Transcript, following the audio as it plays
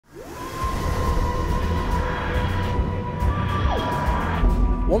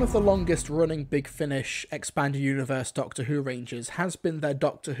One of the longest running Big Finish expanded universe Doctor Who ranges has been their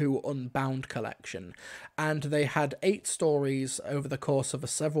Doctor Who Unbound collection, and they had 8 stories over the course of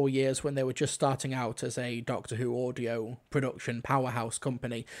several years when they were just starting out as a Doctor Who audio production powerhouse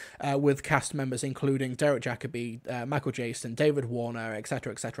company, with cast members including Derek Jacobi, Michael Jason, David Warner,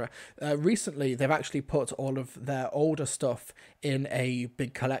 etc, etc. Recently they've actually put all of their older stuff in a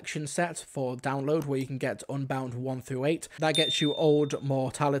big collection set for download where you can get Unbound 1 through 8. That gets you Old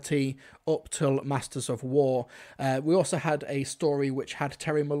Mortality up till Masters of War. We also had a story which had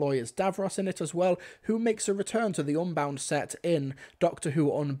Terry Malloy as Davros in it as well, who makes a return to the Unbound set in Doctor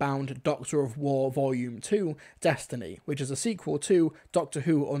Who Unbound Doctor of War Volume 2 Destiny, which is a sequel to Doctor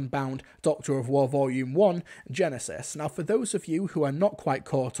Who Unbound Doctor of War Volume 1 Genesis. Now, for those of you who are not quite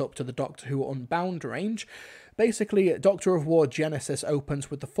caught up to the Doctor Who Unbound range, basically, Doctor of War Genesis opens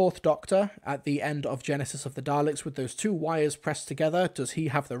with the 4th Doctor at the end of Genesis of the Daleks with those 2 wires pressed together. Does he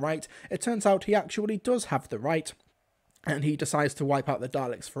have the right? It turns out he actually does have the right, and he decides to wipe out the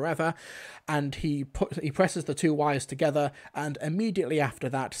Daleks forever, and he presses the 2 wires together, and immediately after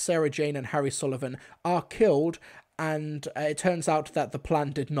that, Sarah Jane and Harry Sullivan are killed. And it turns out that the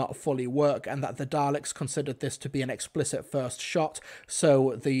plan did not fully work and that the Daleks considered this to be an explicit first shot,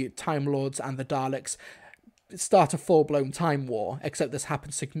 so the Time Lords and the Daleks start a full-blown time war, except this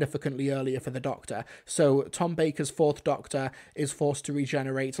happens significantly earlier for the Doctor. So Tom Baker's 4th Doctor is forced to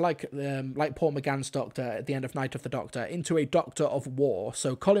regenerate, like Paul McGann's Doctor at the end of Night of the Doctor, into a Doctor of War.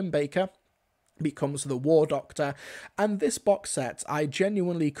 So Colin Baker becomes the War Doctor, and this box set, I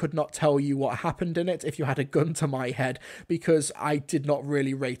genuinely could not tell you what happened in it if you had a gun to my head, because I did not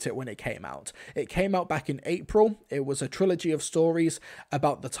really rate it when it came out. It came out back in April. It was a trilogy of stories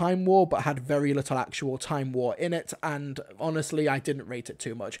about the Time War, but had very little actual Time War in it, and honestly, I didn't rate it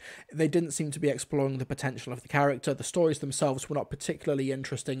too much. They didn't seem to be exploring the potential of the character. The stories themselves were not particularly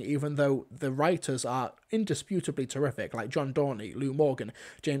interesting, even though the writers are indisputably terrific, like John Dorney, Lou Morgan,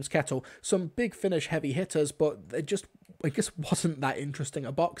 James Kettle, some big Finish heavy hitters, but it just wasn't that interesting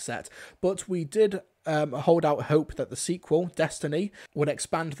a box set. But we did hold out hope that the sequel, Destiny, would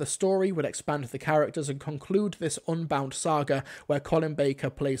expand the story, would expand the characters, and conclude this Unbound saga where Colin Baker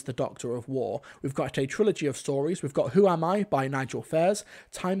plays the Doctor of War. We've got a trilogy of stories. We've got Who Am I by Nigel Fairs,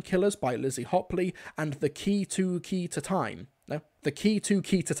 Time Killers by Lizzie Hopley, and The Key to Time. No, The Key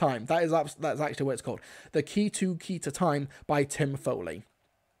to Time. That's actually what it's called. The Key to Time by Tim Foley.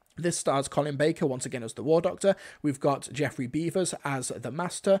 This stars Colin Baker once again as the War Doctor. We've got Geoffrey Beevers as the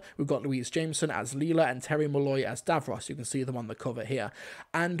Master. We've got Louise Jameson as Leela and Terry Malloy as Davros. You can see them on the cover here.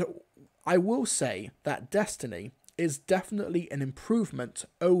 And I will say that Destiny is definitely an improvement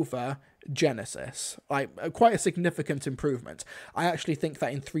over Genesis, like quite a significant improvement. I actually think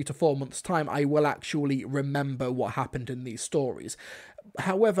that in 3 to 4 months' time, I will actually remember what happened in these stories.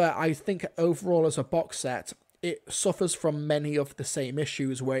 However, I think overall as a box set, it suffers from many of the same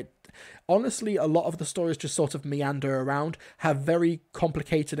issues where honestly, a lot of the stories just sort of meander around, have very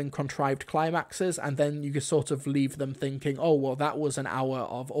complicated and contrived climaxes, and then you just sort of leave them thinking, oh, well, that was an hour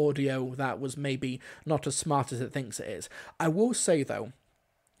of audio that was maybe not as smart as it thinks it is. I will say, though,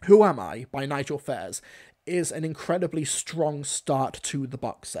 Who Am I by Nigel Fairs is an incredibly strong start to the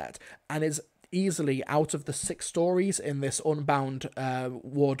box set, and is easily, out of the 6 stories in this Unbound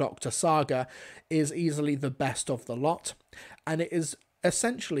War Doctor saga, is easily the best of the lot, and it is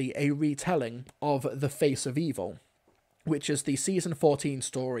essentially a retelling of The Face of Evil, which is the season 14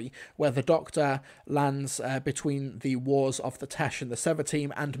 story where the Doctor lands between the wars of the Tesh and the Sever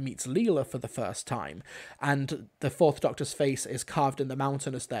Team and meets Leela for the first time. And the 4th Doctor's face is carved in the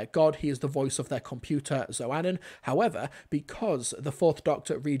mountain as their god. He is the voice of their computer, Zoannon. However, because the 4th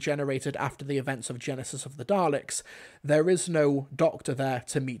Doctor regenerated after the events of Genesis of the Daleks, there is no Doctor there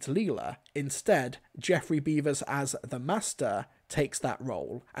to meet Leela. Instead, Geoffrey Beevers as the Master takes that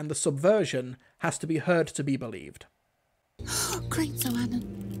role, and the subversion has to be heard to be believed. Great,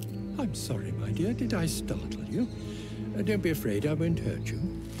 Zoannon. I'm sorry, my dear. Did I startle you? Don't be afraid, I won't hurt you.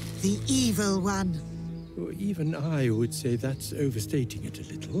 The evil one. Oh, even I would say that's overstating it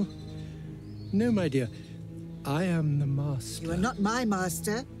a little. No, my dear, I am the master. You are not my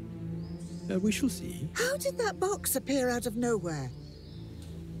master. We shall see. How did that box appear out of nowhere?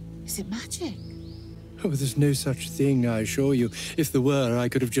 Is it magic? Oh, there's no such thing, I assure you. If there were, I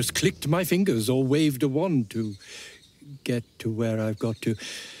could have just clicked my fingers or waved a wand to get to where I've got to,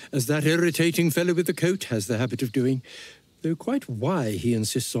 as that irritating fellow with the coat has the habit of doing, though quite why he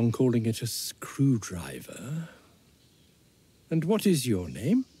insists on calling it a screwdriver. And what is your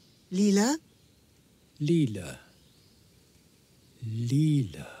name? Leela? Leela.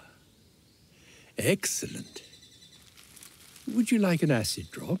 Leela. Excellent. Would you like an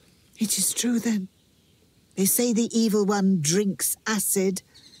acid drop? It is true, then. They say the evil one drinks acid.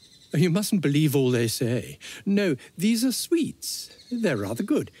 You mustn't believe all they say. No, these are sweets. They're rather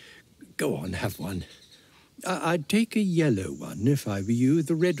good. Go on, have one. I'd take a yellow one if I were you.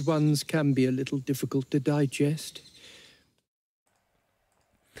 The red ones can be a little difficult to digest.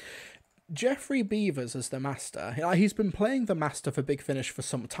 Geoffrey Beevers as the Master. He's been playing the Master for Big Finish for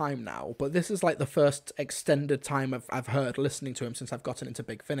some time now, but this is like the first extended time I've heard listening to him since I've gotten into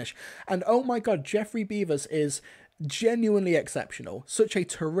Big Finish. And oh my god, Geoffrey Beevers is genuinely exceptional. Such a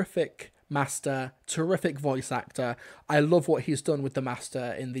terrific Master, terrific voice actor. I love what he's done with the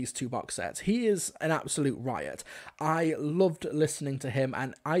Master in these two box sets. He is an absolute riot. I loved listening to him,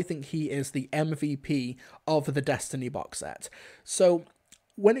 and I think he is the MVP of the Destiny box set. So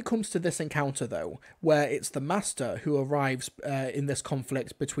when it comes to this encounter, though, where it's the Master who arrives in this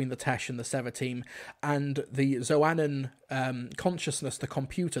conflict between the Tesh and the Sever team, and the Zoannan consciousness, the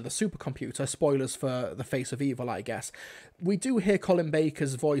computer, the supercomputer, spoilers for the Face of Evil, I guess, we do hear Colin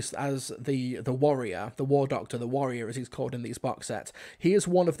Baker's voice as the warrior, the War Doctor, the warrior as he's called in these box sets. He is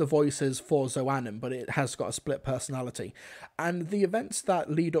one of the voices for Zoannan, but it has got a split personality. And the events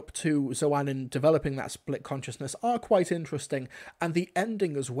that lead up to Zoannan developing that split consciousness are quite interesting, and the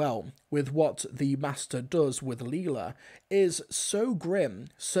ending as well, with what the Master does with Leela, is so grim,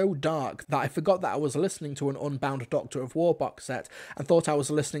 so dark, that I forgot that I was listening to an Unbound Doctor of War box set and thought I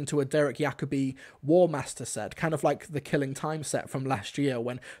was listening to a Derek Jacobi War Master set, kind of like the Killing Time set from last year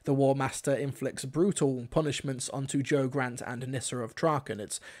when the War Master inflicts brutal punishments onto Joe Grant and Nissa of Traken.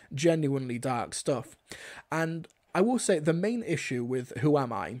 It's genuinely dark stuff. And I will say the main issue with Who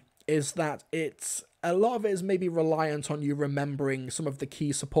Am I is that a lot of it is maybe reliant on you remembering some of the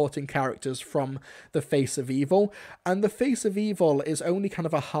key supporting characters from the Face of Evil, and the Face of Evil is only kind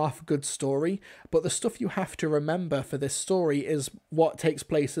of a half-good story, but the stuff you have to remember for this story is what takes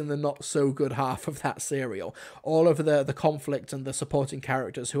place in the not-so-good half of that serial. All of the conflict and the supporting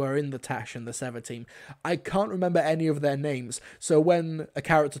characters who are in the Tesh and the Sever team. I can't remember any of their names, so when a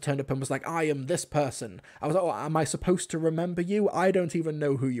character turned up and was like, I am this person, I was like, oh, am I supposed to remember you? I don't even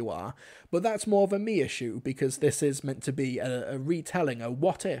know who you are. But that's more of a me issue, because this is meant to be a retelling, a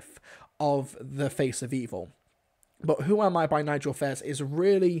what-if of the Face of Evil. But Who Am I by Nigel Fairs is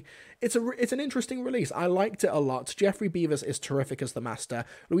really, it's an interesting release. I liked it a lot. Geoffrey Beevers is terrific as the Master.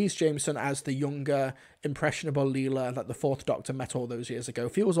 Louise Jameson as the younger, impressionable Leela that the Fourth Doctor met all those years ago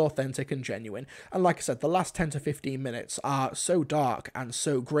feels authentic and genuine. And like I said, the last 10 to 15 minutes are so dark and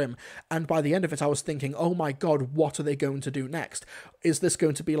so grim. And by the end of it, I was thinking, oh my god, what are they going to do next? Is this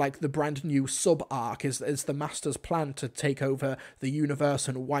going to be like the brand new sub-arc? Is the Master's plan to take over the universe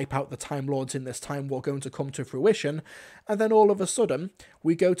and wipe out the Time Lords in this time war going to come to fruition? And then all of a sudden,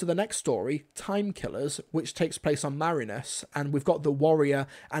 we go to the next story, Time Killers, which takes place on Marinus, and we've got the Warrior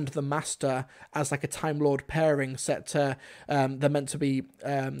and the Master as like a Time Lord pairing set to, they're meant to be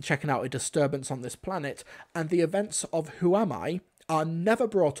checking out a disturbance on this planet, and the events of Who Am I are never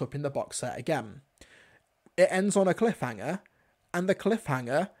brought up in the box set again. It ends on a cliffhanger, and the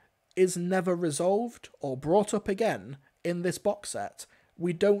cliffhanger is never resolved or brought up again in this box set.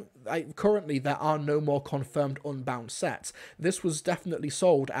 We don't, currently there are no more confirmed Unbound sets. This was definitely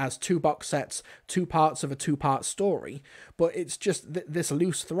sold as 2 box sets, 2 parts of a 2-part story, but it's just, this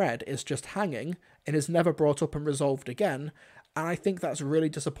loose thread is just hanging and is never brought up and resolved again, and I think that's really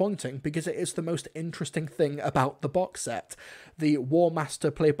disappointing because it is the most interesting thing about the box set. The War Master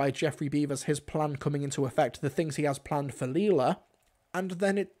played by Geoffrey Beevers, his plan coming into effect, the things he has planned for Leela, and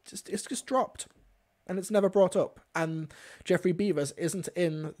then it's just dropped. And it's never brought up. And Geoffrey Beevers isn't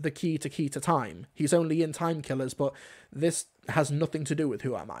in the Key to Time. He's only in Time Killers, but this has nothing to do with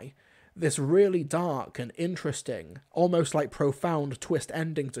Who Am I. This really dark and interesting, almost like profound twist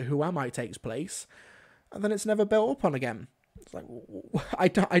ending to Who Am I takes place, and then it's never built up on again. It's like,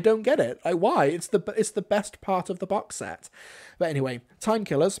 I don't get it. Why? It's the best part of the box set. But anyway, Time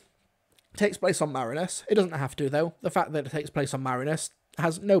Killers takes place on Marinus. It doesn't have to, though. The fact that it takes place on Marinus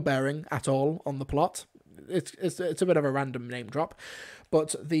has no bearing at all on the plot. It's a bit of a random name drop.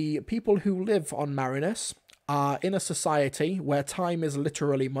 But the people who live on Marinus are in a society where time is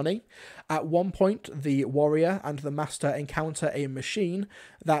literally money. At one point, the Warrior and the Master encounter a machine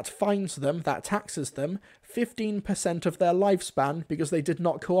that fines them, that taxes them, 15% of their lifespan because they did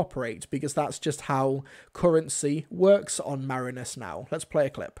not cooperate, because that's just how currency works on Marinus now. Let's play a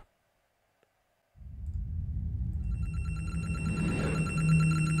clip.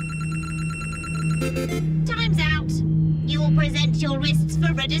 Time's out. You'll present your wrists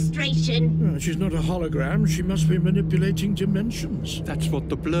for registration. She's not a hologram. She must be manipulating dimensions. That's what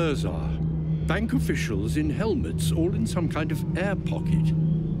the blurs are. bank officials in helmets, all in some kind of air pocket.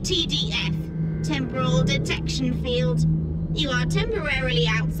 TDF, Temporal Detection Field. You are temporarily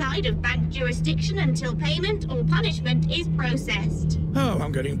outside of bank jurisdiction until payment or punishment is processed. Oh,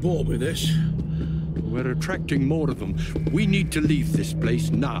 I'm getting bored with this. We're attracting more of them. We need to leave this place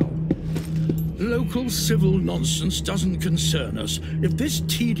now. Local civil nonsense doesn't concern us. If this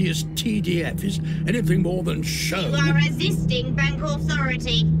tedious TDF is anything more than show... You are resisting bank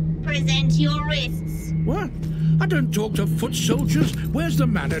authority. Present your wrists. What? I don't talk to foot soldiers. Where's the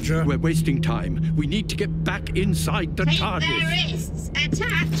manager? We're wasting time. We need to get back inside the Take TARDIS. their wrists.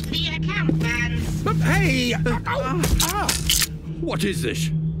 Attach the account bands. But hey! What is this?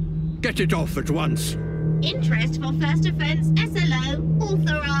 Get it off at once. Interest for first offence SLO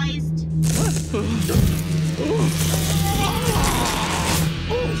authorised.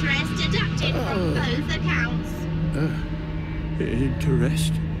 Interest deducted from both accounts.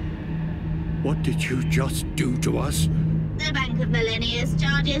 Interest? What did you just do to us? The Bank of Millennius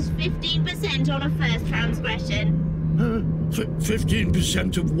charges 15% on a first transgression.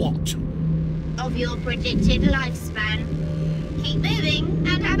 15% of what? Of your predicted lifespan. Keep moving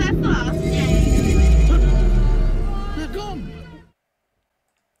and have a fast day. They're gone.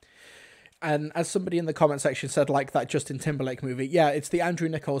 And as somebody in the comment section said, like that Justin Timberlake movie, yeah, it's the Andrew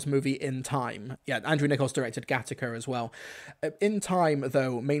Nichols movie In Time. Yeah, Andrew Nichols directed Gattaca as well. In Time,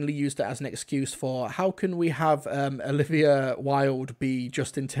 though, mainly used it as an excuse for how can we have Olivia Wilde be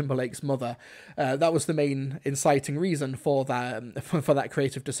Justin Timberlake's mother? That was the main inciting reason for that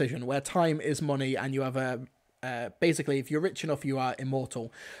creative decision, where time is money and you have a... basically, if you're rich enough, you are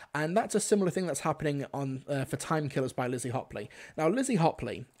immortal. And that's a similar thing that's happening on for Time Killers by Lizzie Hopley. Now, Lizzie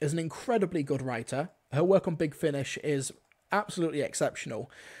Hopley is an incredibly good writer. Her work on Big Finish is absolutely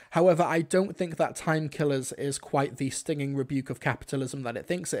exceptional. However, I don't think that Time Killers is quite the stinging rebuke of capitalism that it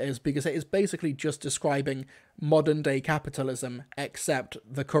thinks it is, because it is basically just describing modern-day capitalism, except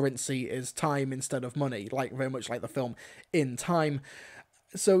the currency is time instead of money, like very much like the film In Time.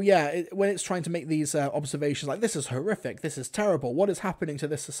 So yeah, when it's trying to make these observations like, this is horrific, this is terrible, what is happening to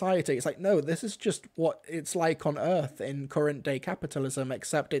this society? It's like, no, this is just what it's like on Earth in current day capitalism,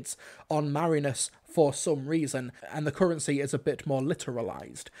 except it's on Marinus for some reason, and the currency is a bit more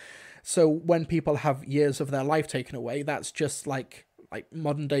literalized. So when people have years of their life taken away, that's just like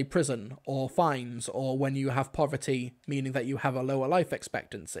modern day prison or fines, or when you have poverty, meaning that you have a lower life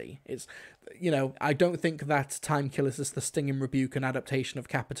expectancy. It's, you know, I don't think that Time Killers is the stinging rebuke and adaptation of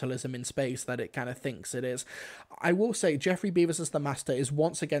capitalism in space that it kind of thinks it is. I will say Jeffrey Beavers as the Master is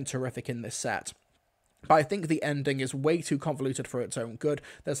once again terrific in this set. But I think the ending is way too convoluted for its own good.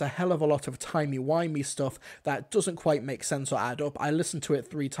 There's a hell of a lot of timey-wimey stuff that doesn't quite make sense or add up. I listened to it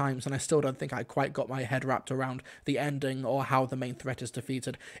 3 times and I still don't think I quite got my head wrapped around the ending or how the main threat is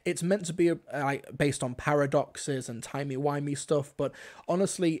defeated. It's meant to be based on paradoxes and timey-wimey stuff, but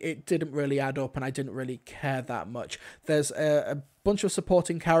honestly, it didn't really add up and I didn't really care that much. There's a bunch of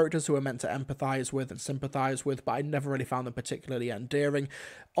supporting characters who are meant to empathize with and sympathize with, but I never really found them particularly endearing.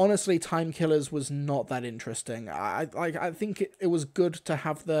 Honestly, Time Killers was not that interesting. I think it was good to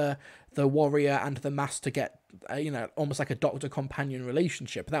have the warrior and the master get, almost like a doctor companion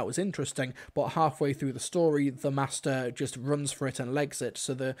relationship. That was interesting, but halfway through the story, the master just runs for it and legs it.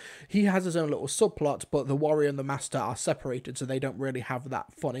 So he has his own little subplot, but the warrior and the master are separated, so they don't really have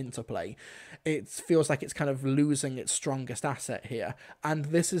that fun interplay. It feels like it's kind of losing its strongest asset here. And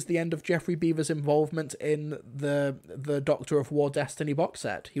this is the end of Jeffrey Beavers' involvement in the Doctor of War Destiny box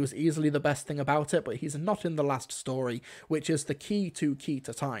set. He was easily the best thing about it, but he's not in the last story, which is the key to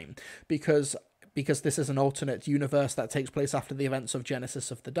Time. Because this is an alternate universe that takes place after the events of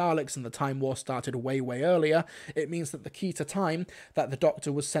Genesis of the Daleks and the Time War started way earlier, it means that the key to time that the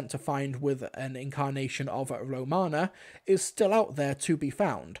Doctor was sent to find with an incarnation of Romana is still out there to be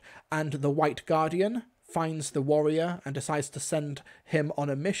found, and the White Guardian finds the warrior and decides to send him on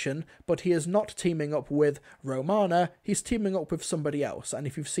a mission, but he is not teaming up with Romana, he's teaming up with somebody else. And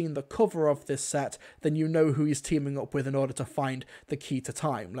if you've seen the cover of this set, then you know who he's teaming up with in order to find the key to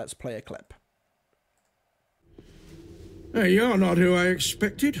time. Let's play a clip. Hey, you're not who I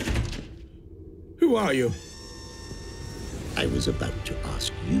expected. Who are you? I was about to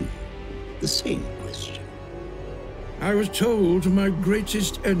ask you the same question. I was told my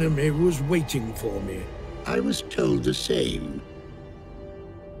greatest enemy was waiting for me. I was told the same.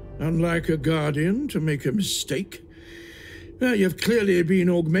 Unlike a guardian to make a mistake. Well, you've clearly been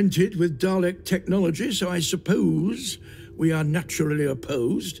augmented with Dalek technology, so I suppose we are naturally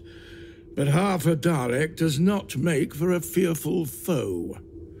opposed. But half a Dalek does not make for a fearful foe.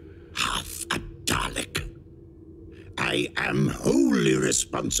 Half a Dalek? I am wholly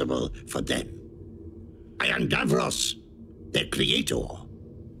responsible for them. I am Davros, their creator.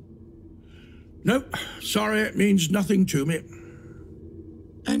 Nope, sorry, it means nothing to me.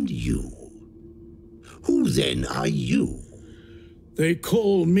 And you? Who then are you? They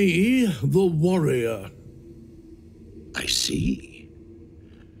call me the Warrior. I see.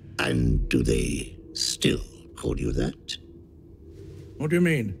 And do they still call you that? What do you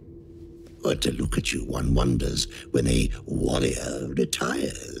mean? Well, to look at you, one wonders when a warrior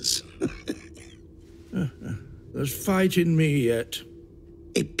retires. There's fight in me yet.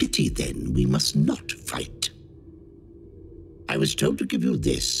 A pity, then, we must not fight. I was told to give you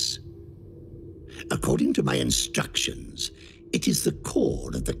this. According to my instructions, it is the core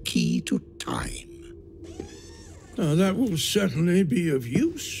of the key to time. That will certainly be of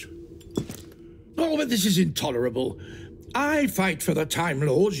use. Oh, but this is intolerable. I fight for the Time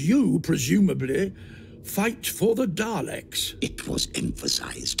Lords. You, presumably, fight for the Daleks. It was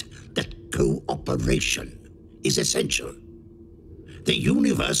emphasized that cooperation is essential. The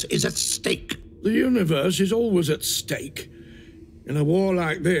universe is at stake. The universe is always at stake. In a war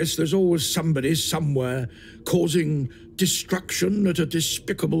like this, there's always somebody somewhere causing destruction at a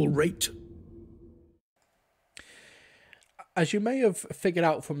despicable rate. As you may have figured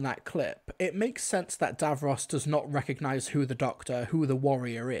out from that clip, it makes sense that Davros does not recognize who the Doctor, who the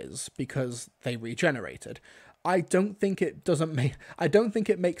Warrior is, because they regenerated. I don't think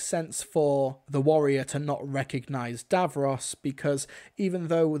it makes sense for the Warrior to not recognize Davros, because even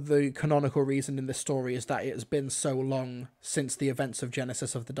though the canonical reason in this story is that it has been so long since the events of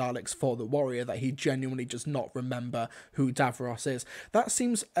Genesis of the Daleks for the Warrior that he genuinely does not remember who Davros is, that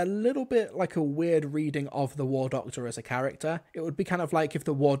seems a little bit like a weird reading of the War Doctor as a character. It would be kind of like if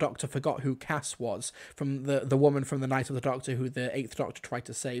the War Doctor forgot who Cass was, from the woman from the Night of the Doctor who the Eighth Doctor tried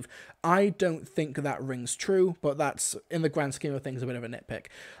to save. I don't think that rings true, but that's, in the grand scheme of things, a bit of a nitpick.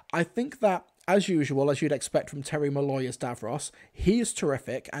 I think that, as usual, as you'd expect from Terry Malloy as Davros, he's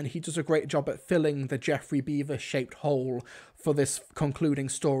terrific, and he does a great job at filling the Geoffrey Beaver-shaped hole for this concluding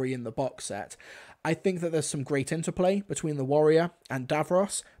story in the box set. I think that there's some great interplay between the Warrior and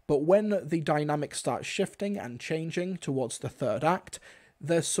Davros, but when the dynamic starts shifting and changing towards the third act,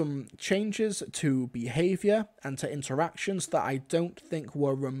 there's some changes to behaviour and to interactions that I don't think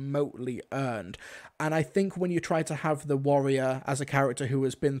were remotely earned. And I think when you try to have the Warrior as a character who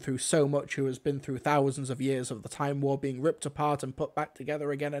has been through so much, who has been through thousands of years of the Time War being ripped apart and put back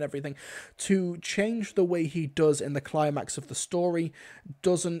together again and everything, to change the way he does in the climax of the story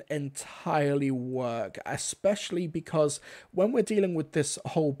doesn't entirely work, especially because when we're dealing with this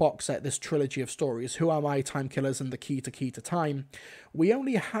whole box set, this trilogy of stories, Who Am I, Time Killers, and The Key to Time, we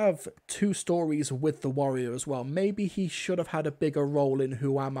only have 2 stories with the Warrior as well. Maybe he should have had a bigger role in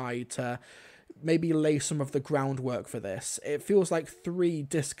Who Am I to maybe lay some of the groundwork for this. It feels like 3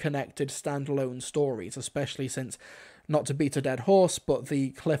 disconnected standalone stories, especially since, not to beat a dead horse, but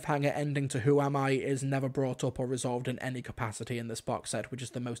the cliffhanger ending to Who Am I is never brought up or resolved in any capacity in this box set, which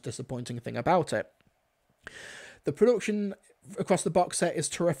is the most disappointing thing about it. The production across the box set is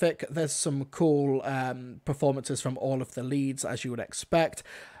terrific. There's some cool performances from all of the leads, as you would expect.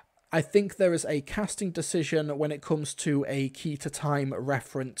 I think there is a casting decision when it comes to a Key to Time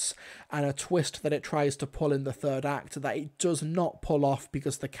reference and a twist that it tries to pull in the third act that it does not pull off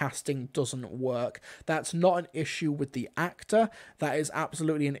because the casting doesn't work. That's not an issue with the actor, that is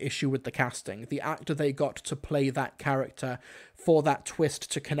absolutely an issue with the casting. The actor they got to play that character for that twist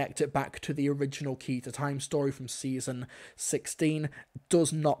to connect it back to the original Key to Time story from season 16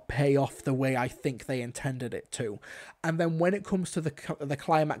 does not pay off the way I think they intended it to. And then when it comes to the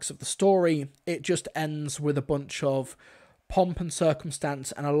climax of the story, it just ends with a bunch of pomp and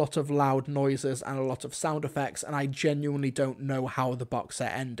circumstance and a lot of loud noises and a lot of sound effects, and I genuinely don't know how the box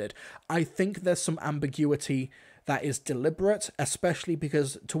set ended. I think there's some ambiguity that is deliberate, especially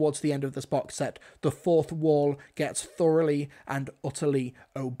because towards the end of this box set, the fourth wall gets thoroughly and utterly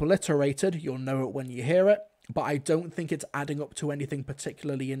obliterated. You'll know it when you hear it, but I don't think it's adding up to anything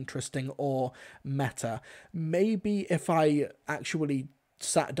particularly interesting or meta. Maybe if I actually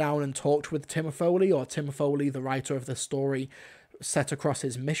sat down and talked with Tim Foley, or Tim Foley, the writer of the story, set across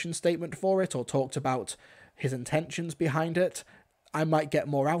his mission statement for it, or talked about his intentions behind it, I might get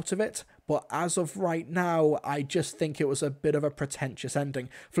more out of it. But as of right now, I just think it was a bit of a pretentious ending.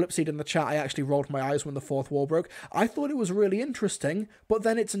 Flipseed in the chat, I actually rolled my eyes when the fourth wall broke. I thought it was really interesting, but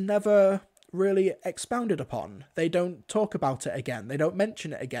then it's never really expounded upon. They don't talk about it again. They don't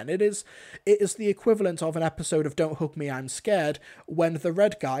mention it again. It is the equivalent of an episode of Don't Hug Me, I'm Scared, when the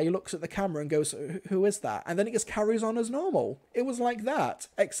red guy looks at the camera and goes, who is that? And then it just carries on as normal. It was like that,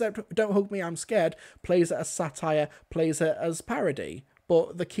 except Don't Hug Me, I'm Scared plays it as satire, plays it as parody.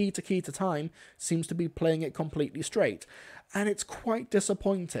 but the Key to Time seems to be playing it completely straight. And it's quite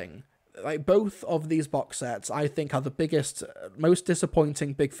disappointing. Like, both of these box sets, I think, are the biggest, most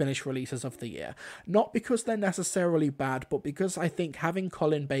disappointing Big Finish releases of the year. Not because they're necessarily bad, but because I think having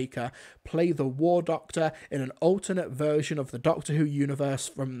Colin Baker play the War Doctor in an alternate version of the Doctor Who universe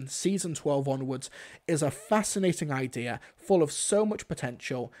from season 12 onwards is a fascinating idea, full of so much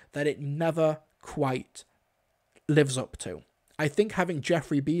potential that it never quite lives up to. I think having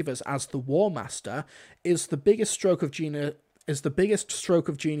Geoffrey Beevers as the War Master is the biggest stroke of genius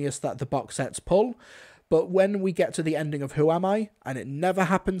that the box sets pull, but when we get to the ending of Who Am I, and it never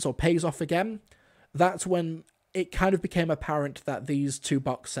happens or pays off again, that's when it kind of became apparent that these two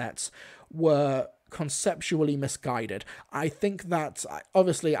box sets were conceptually misguided. I think that,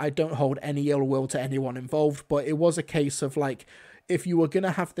 obviously, I don't hold any ill will to anyone involved, but it was a case of, like, if you were going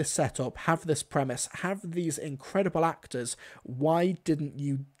to have this setup, have this premise, have these incredible actors, why didn't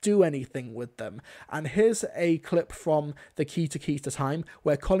you do anything with them? And here's a clip from the Key to Time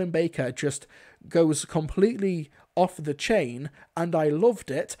where Colin Baker just goes completely off the chain, and I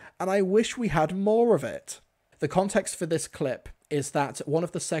loved it, and I wish we had more of it. The context for this clip is that one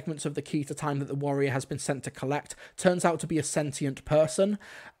of the segments of the Key to Time that the Warrior has been sent to collect turns out to be a sentient person,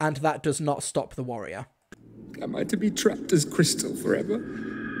 and that does not stop the Warrior. Am I to be trapped as crystal forever?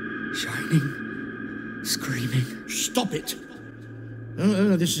 Shining, screaming. Stop it!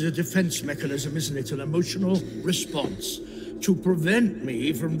 This is a defense mechanism, isn't it? An emotional response to prevent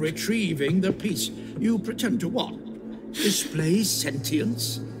me from retrieving the piece. You pretend to what? Display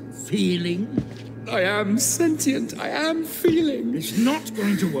sentience? Feeling? I am sentient. I am feeling. It's not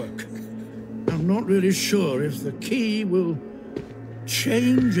going to work. I'm not really sure if the key will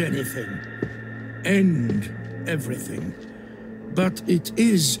change anything. End everything. But it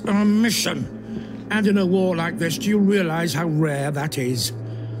is a mission. And in a war like this, do you realize how rare that is?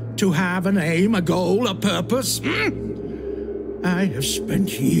 To have an aim, a goal, a purpose? I have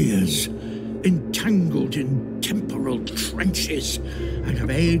spent years entangled in temporal trenches. I have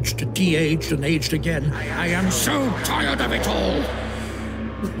aged, de-aged, and aged again. I am so tired of it all.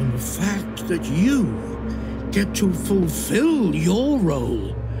 And the fact that you get to fulfill your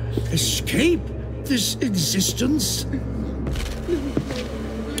role, escape this existence,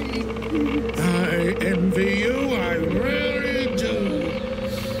 I envy you, I really do.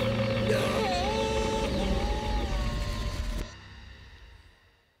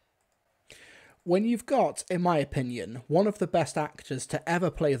 When you've got, in my opinion, one of the best actors to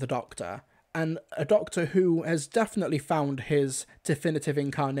ever play the Doctor, and a Doctor who has definitely found his definitive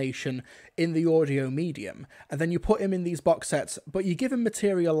incarnation in the audio medium, and then you put him in these box sets, but you give him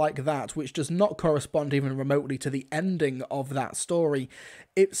material like that, which does not correspond even remotely to the ending of that story,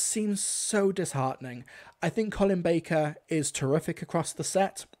 it seems so disheartening. I think Colin Baker is terrific across the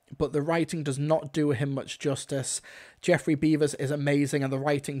set, but the writing does not do him much justice. Geoffrey Beevers is amazing, and the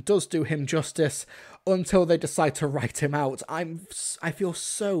writing does do him justice until they decide to write him out. I feel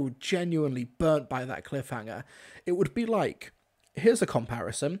so genuinely burnt by that cliffhanger. It would be like, here's a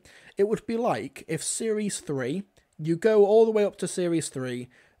comparison, it would be like if Series 3, you go all the way up to Series 3,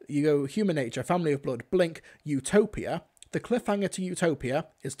 you go Human Nature, Family of Blood, Blink, Utopia. The cliffhanger to Utopia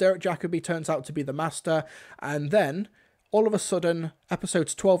is Derek Jacobi turns out to be the Master, and then all of a sudden,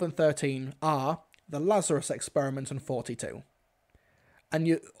 episodes 12 and 13 are The Lazarus Experiment and 42. And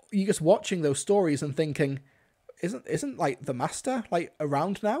you're just watching those stories and thinking, isn't like the Master like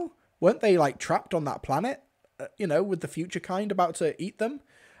around now? Weren't they like trapped on that planet, with the future kind about to eat them?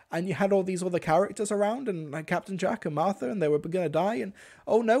 And you had all these other characters around, and like Captain Jack and Martha, and they were going to die. And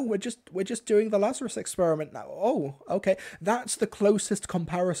oh no, we're just doing the Lazarus Experiment now. Oh, okay, that's the closest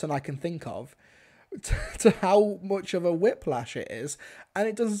comparison I can think of to how much of a whiplash it is, and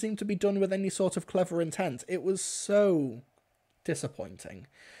it doesn't seem to be done with any sort of clever intent. It was so disappointing.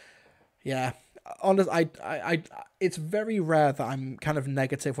 Yeah, honestly, it's very rare that I'm kind of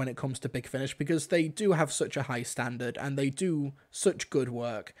negative when it comes to Big Finish, because they do have such a high standard and they do such good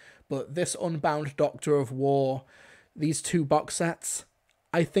work. But this Unbound Doctor of War, these two box sets,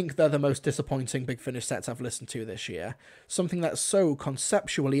 I think they're the most disappointing Big Finish sets I've listened to this year. Something that's so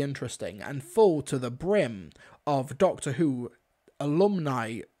conceptually interesting and full to the brim of Doctor Who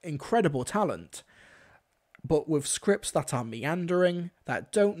alumni, incredible talent, but with scripts that are meandering,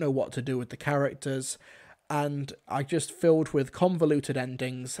 that don't know what to do with the characters, and are just filled with convoluted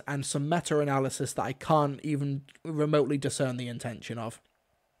endings and some meta-analysis that I can't even remotely discern the intention of.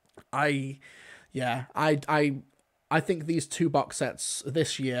 I think these two box sets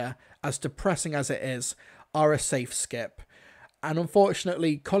this year, as depressing as it is, are a safe skip. And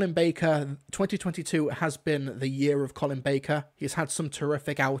unfortunately, Colin Baker, 2022 has been the year of Colin Baker. He's had some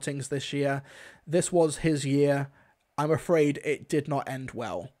terrific outings this year. This was his year. I'm afraid it did not end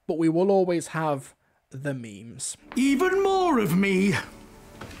well. But we will always have the memes. Even more of me.